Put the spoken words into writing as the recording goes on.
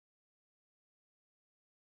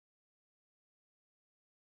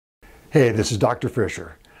Hey, this is Dr.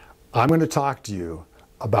 Fisher. I'm going to talk to you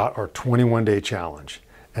about our 21-day challenge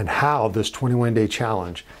and how this 21-day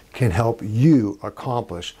challenge can help you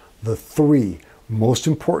accomplish the 3 most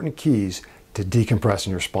important keys to decompressing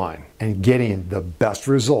your spine and getting the best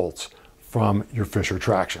results from your fish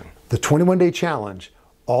retraction. The 21-day challenge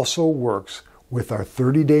also works with our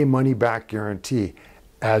 30-day money-back guarantee,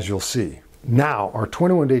 as you'll see. Now, our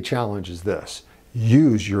 21-day challenge is this.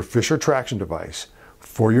 Use your fish retraction device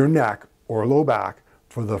for your neck or low back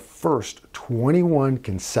for the first 21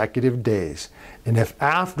 consecutive days. And if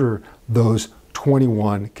after those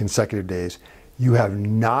 21 consecutive days you have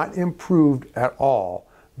not improved at all,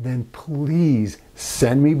 then please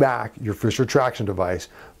send me back your fish retraction device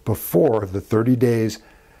before the 30 days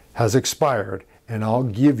has expired, and I'll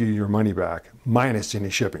give you your money back minus any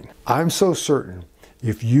shipping. I'm so certain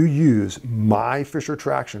if you use my fish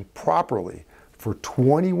retraction properly for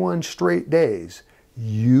 21 straight days,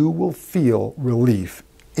 you will feel relief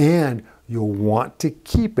and you'll want to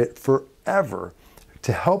keep it forever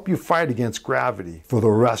to help you fight against gravity for the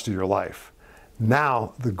rest of your life.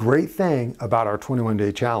 Now, the great thing about our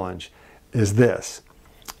 21-day challenge is this.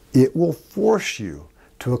 It will force you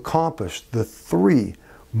to accomplish the 3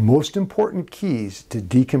 most important keys to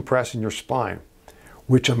decompressing your spine,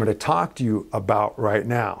 which I'm going to talk to you about right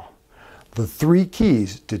now. The 3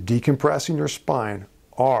 keys to decompressing your spine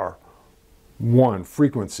are 1,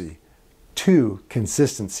 frequency, 2,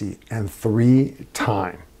 consistency, and 3,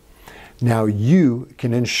 time. Now you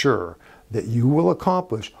can ensure that you will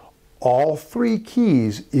accomplish all 3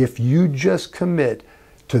 keys if you just commit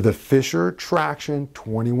to the fish retraction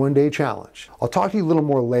 21-day challenge. I'll talk to you a little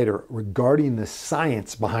more later regarding the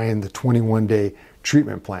science behind the 21-day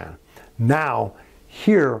treatment plan. Now,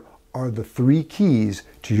 here are the 3 keys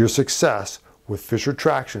to your success with fish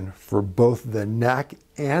retraction for both the neck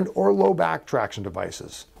and or low back traction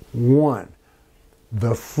devices. 1,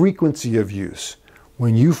 the frequency of use.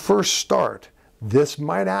 When you first start, this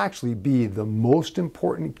might actually be the most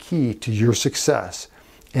important key to your success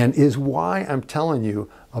and is why I'm telling you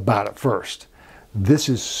about it first. This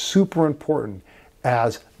is super important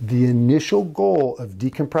as the initial goal of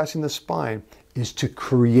decompressing the spine is to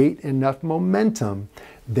create enough momentum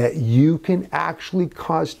that you can actually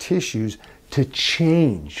cause tissues to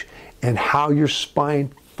change and how your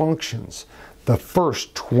spine functions. The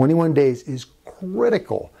first 21 days is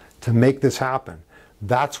critical to make this happen.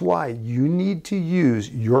 That's why you need to use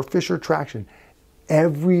your fish retraction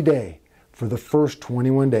every day for the first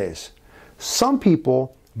 21 days. Some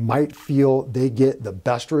people might feel they get the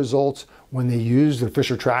best results when they use the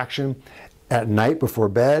fish retraction at night before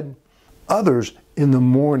bed, others in the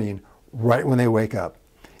morning right when they wake up.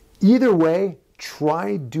 Either way,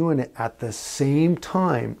 try doing it at the same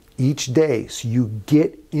time each day so you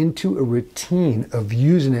get into a routine of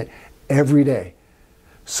using it every day.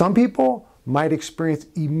 Some people might experience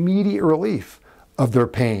immediate relief of their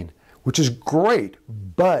pain, which is great,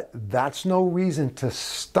 but that's no reason to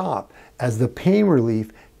stop, as the pain relief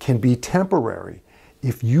can be temporary.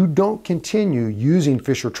 If you don't continue using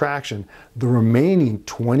fish retraction the remaining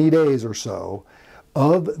 20 days or so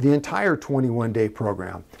of the entire 21-day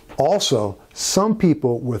program. Also, some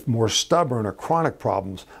people with more stubborn or chronic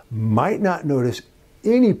problems might not notice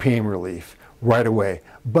any pain relief right away,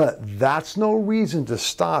 but that's no reason to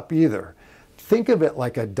stop either. Think of it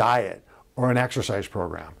like a diet or an exercise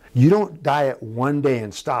program. You don't diet one day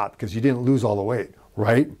and stop because you didn't lose all the weight,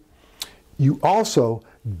 right? You also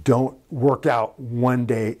don't work out one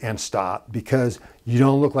day and stop because you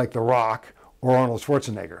don't look like The Rock or Arnold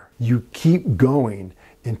Schwarzenegger. You keep going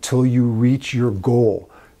until you reach your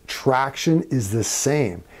goal. Traction is the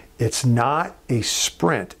same. It's not a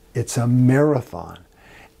sprint, it's a marathon.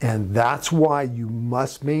 And that's why you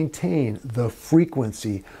must maintain the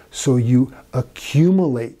frequency so you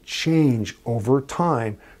accumulate change over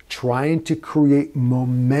time, trying to create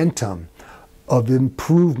momentum of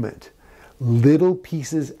improvement, little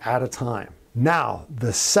pieces at a time. Now,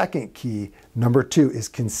 the second key, number 2, is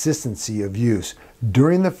consistency of use.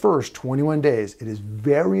 During the first 21 days, it is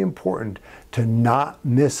very important to not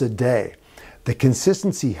miss a day. The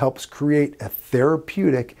consistency helps create a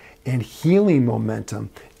therapeutic and healing momentum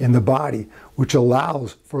in the body, which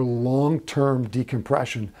allows for long-term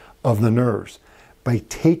decompression of the nerves. By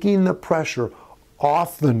taking the pressure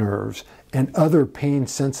off the nerves and other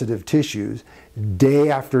pain-sensitive tissues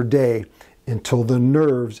day after day until the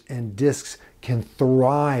nerves and discs can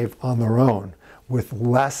thrive on their own with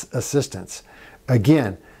less assistance.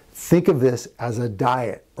 Again, think of this as a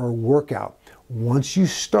diet or workout. Once you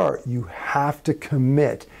start, you have to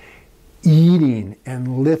commit eating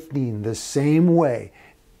and lifting the same way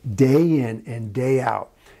day in and day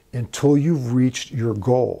out. until you've reached your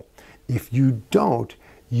goal. If you don't,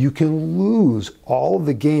 you can lose all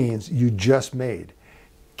the gains you just made.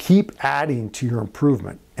 Keep adding to your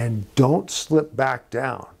improvement and don't slip back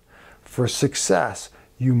down. For success,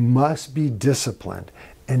 you must be disciplined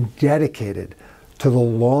and dedicated to the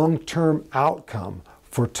long-term outcome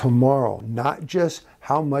for tomorrow, not just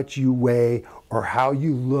how much you weigh or how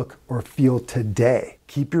you look or feel today.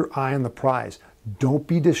 Keep your eye on the prize. Don't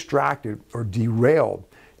be distracted or derailed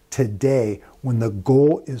today when the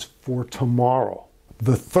goal is for tomorrow.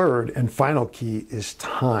 The third and final key is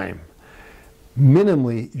time.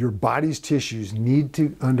 Minimally, your body's tissues need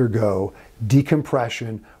to undergo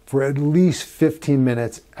decompression for at least 15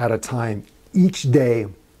 minutes at a time each day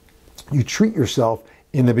you treat yourself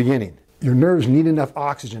in the beginning. Your nerves need enough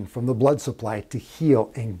oxygen from the blood supply to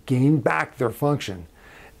heal and gain back their function.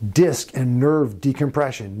 Disc and nerve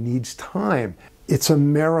decompression needs time. It's a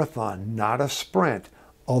marathon, not a sprint.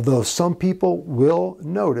 Although some people will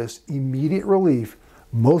notice immediate relief,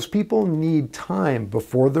 most people need time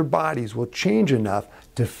before their bodies will change enough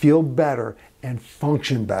to feel better and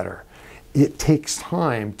function better. It takes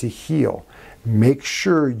time to heal. Make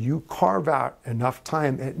sure you carve out enough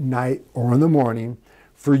time at night or in the morning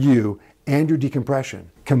for you and your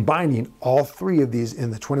decompression. Combining all three of these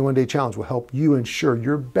in the 21-day challenge will help you ensure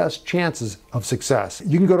your best chances of success.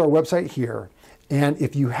 You can go to our website here, and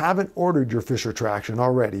if you haven't ordered your Fisher Traction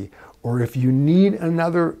already, or if you need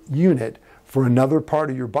another unit for another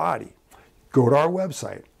part of your body, go to our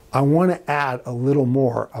website. I want to add a little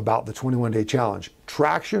more about the 21-day challenge.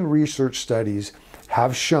 Traction research studies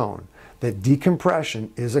have shown that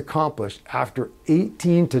decompression is accomplished after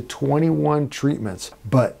 18 to 21 treatments,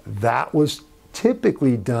 but that was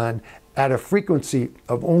typically done at a frequency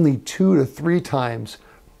of only 2 to 3 times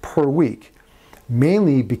per week,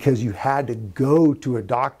 mainly because you had to go to a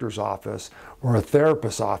doctor's office or a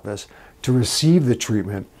therapist's office to receive the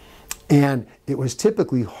treatment, and it was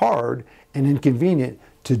typically hard and inconvenient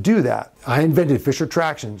to do that. I invented Fisher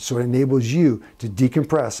Traction so it enables you to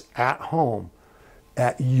decompress at home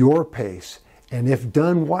at your pace, and if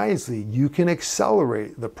done wisely, you can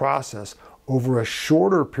accelerate the process over a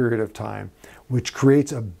shorter period of time, which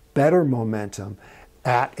creates a better momentum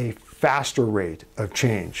at a faster rate of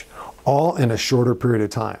change, all in a shorter period of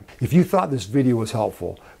time. If you thought this video was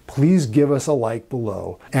helpful, please give us a like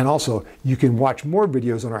below, and also you can watch more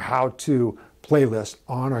videos on our how-to playlist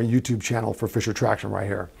on our YouTube channel for Fisher Traction right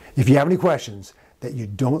here. If you have any questions that you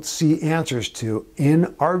don't see answers to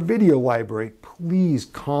in our video library, please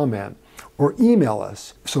comment or email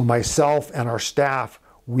us so myself and our staff,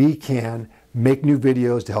 we can make new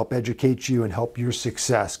videos to help educate you and help your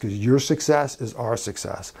success, because your success is our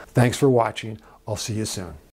success. Thanks for watching. I'll see you soon.